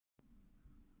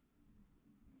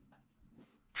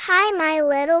Hi, my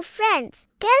little friends.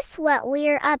 Guess what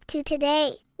we're up to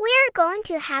today? We're going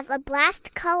to have a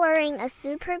blast coloring a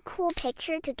super cool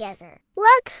picture together.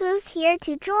 Look who's here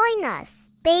to join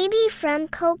us. Baby from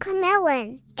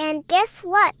CoComelon. And guess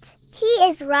what? He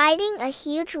is riding a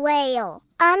huge whale.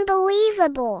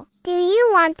 Unbelievable. Do you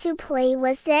want to play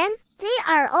with them? They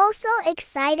are also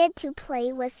excited to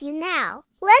play with you now.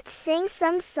 Let's sing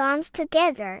some songs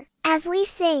together. As we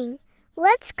sing,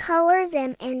 let's color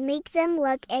them and make them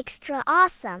look extra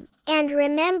awesome. And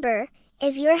remember,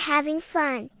 if you're having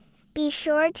fun, be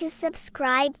sure to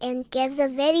subscribe and give the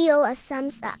video a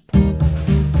thumbs up.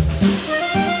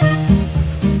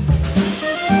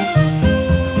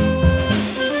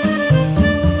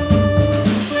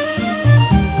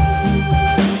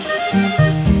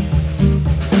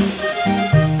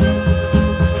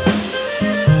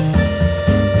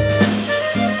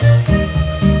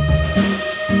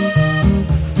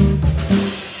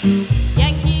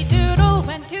 Yankee Doodle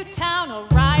went to town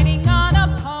riding on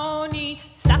a pony,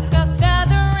 stuck a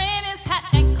feather in his hat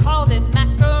and called it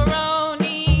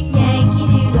macaroni. Yankee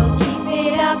Doodle, keep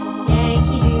it up,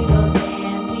 Yankee Doodle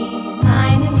dandy.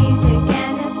 Mind the music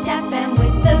and the step, and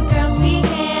with the girls be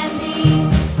handy.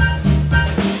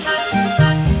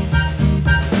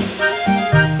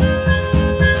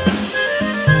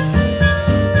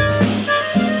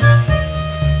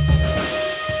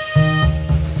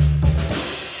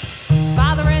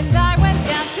 Father and I went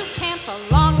down to camp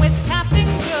along with Captain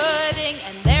Gooding,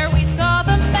 and there we saw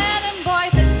the men and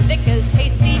boys as thick as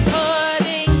hasty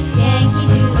pudding. Yankee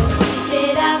Doodle, keep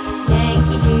it up,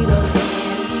 Yankee Doodle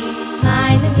dandy.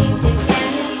 Mind the music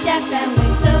and the step, and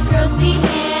with the girls be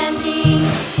handy.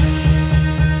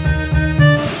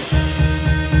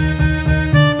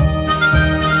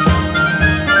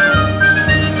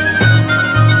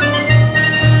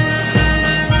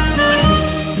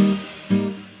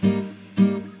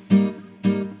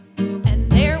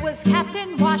 And there was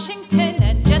Captain Washington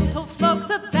and gentle folks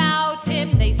about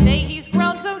him. They say he's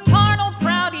grown so tarnal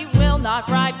proud he will not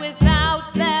ride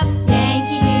without them.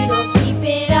 Yankee Doodle, keep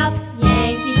it up,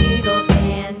 Yankee Doodle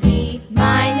dandy.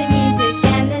 Mind the music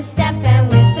and the step, and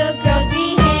with the girls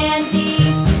be handy.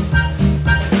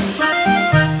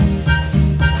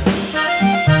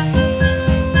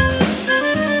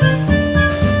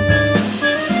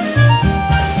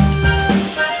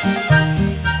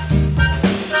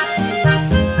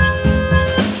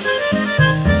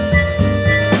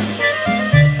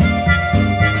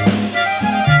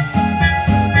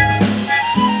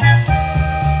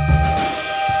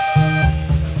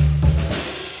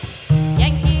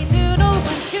 Yankee Doodle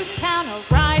went to town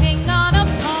riding on a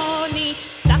pony,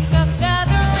 stuck a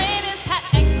feather in his hat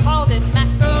and called it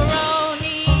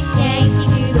macaroni. Yankee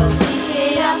Doodle, keep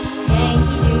it up,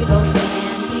 Yankee Doodle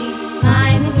dandy.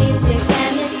 Mind the music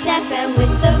and the step, and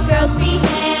with the girls be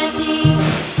handy.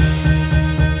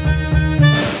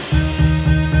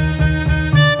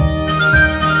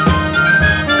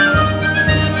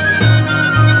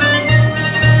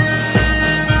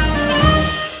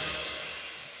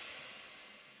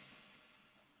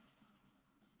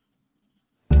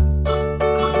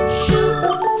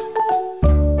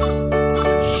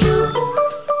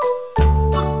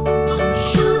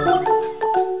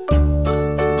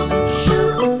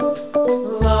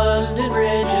 London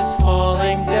Bridge is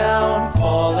falling down,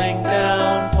 falling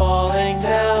down, falling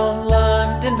down.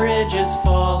 London Bridge is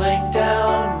falling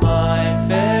down, my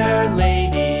fair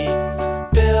lady.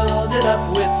 Build it up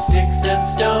with sticks and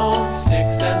stones,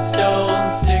 sticks and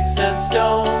stones, sticks and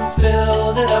stones.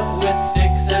 Build it up with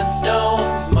sticks and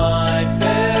stones, my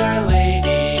fair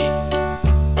lady.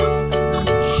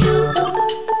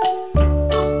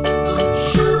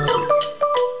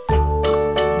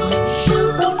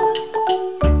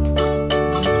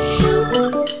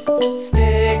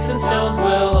 Sticks and stones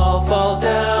will all fall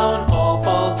down, all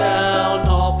fall down,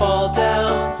 all fall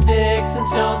down. Sticks and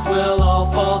stones will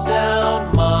all fall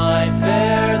down, my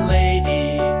fair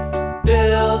lady.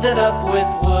 Build it up with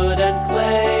wood and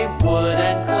clay, wood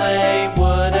and clay,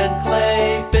 wood and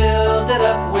clay. Build it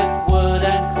up with wood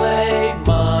and clay,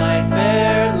 my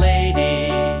fair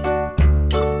lady.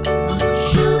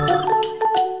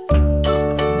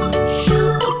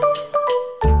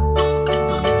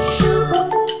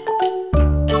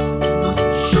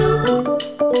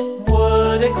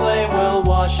 Wood and clay will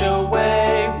wash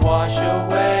away, wash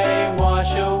away,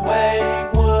 wash away.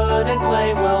 Wood and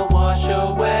clay will wash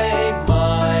away,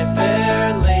 my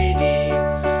fair lady.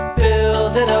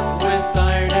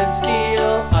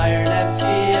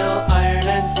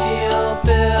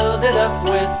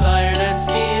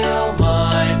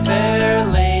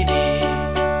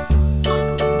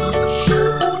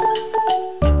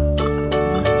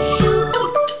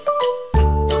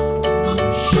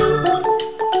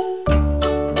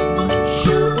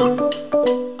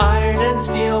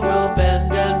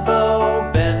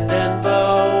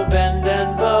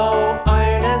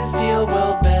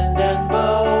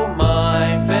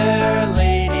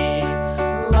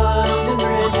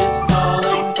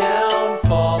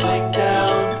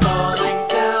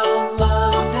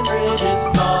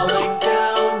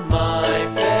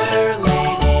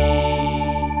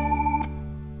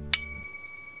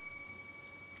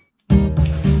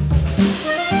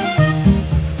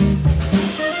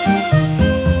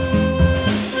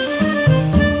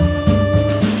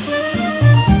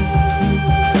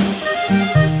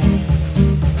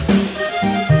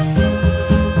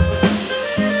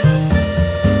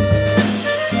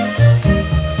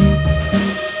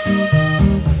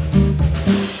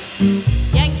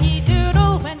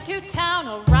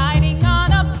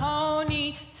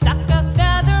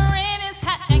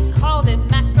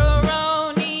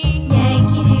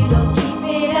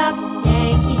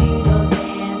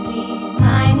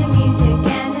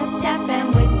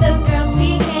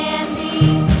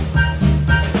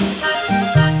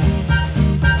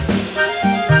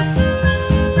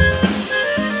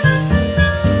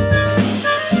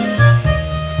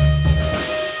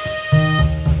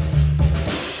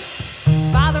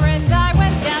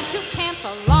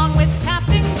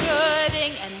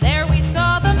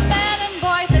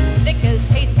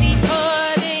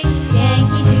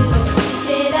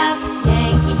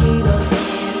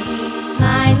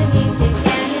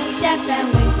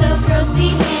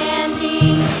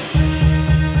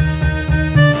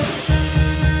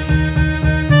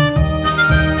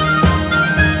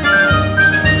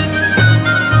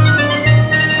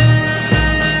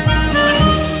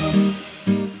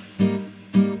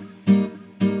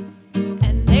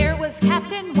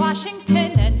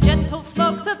 Washington and gentle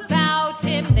folks about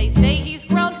him. They say he's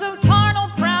grown so tarnal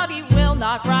proud he will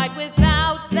not ride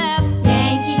without them.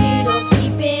 Yankee Doodle,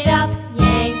 keep it up,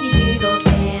 Yankee Doodle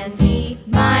dandy.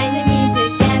 Mind the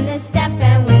music and the step,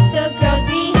 and with the girls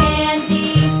be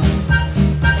handy.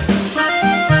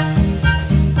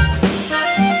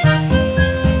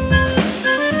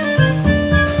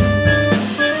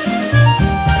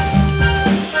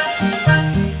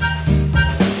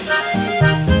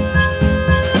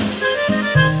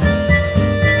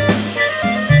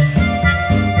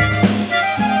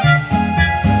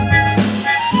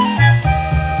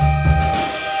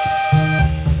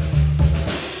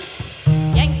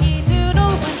 Yankee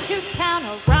Doodle went to town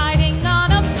riding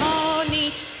on a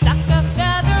pony, stuck a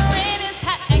feather in his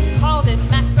hat and called it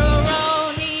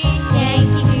macaroni.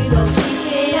 Yankee Doodle, keep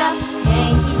it up,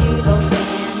 Yankee Doodle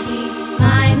dandy.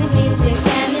 Mind the music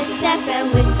and the step,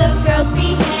 and with the girls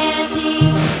be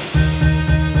handy.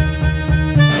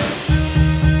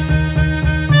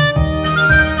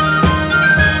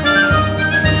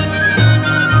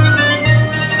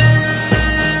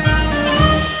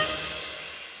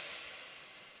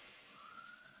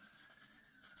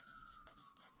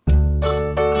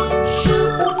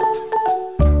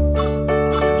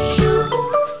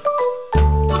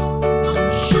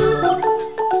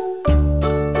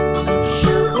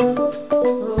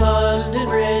 London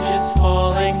Bridge is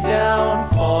falling down,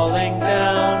 falling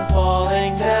down,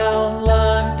 falling down.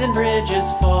 London Bridge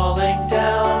is falling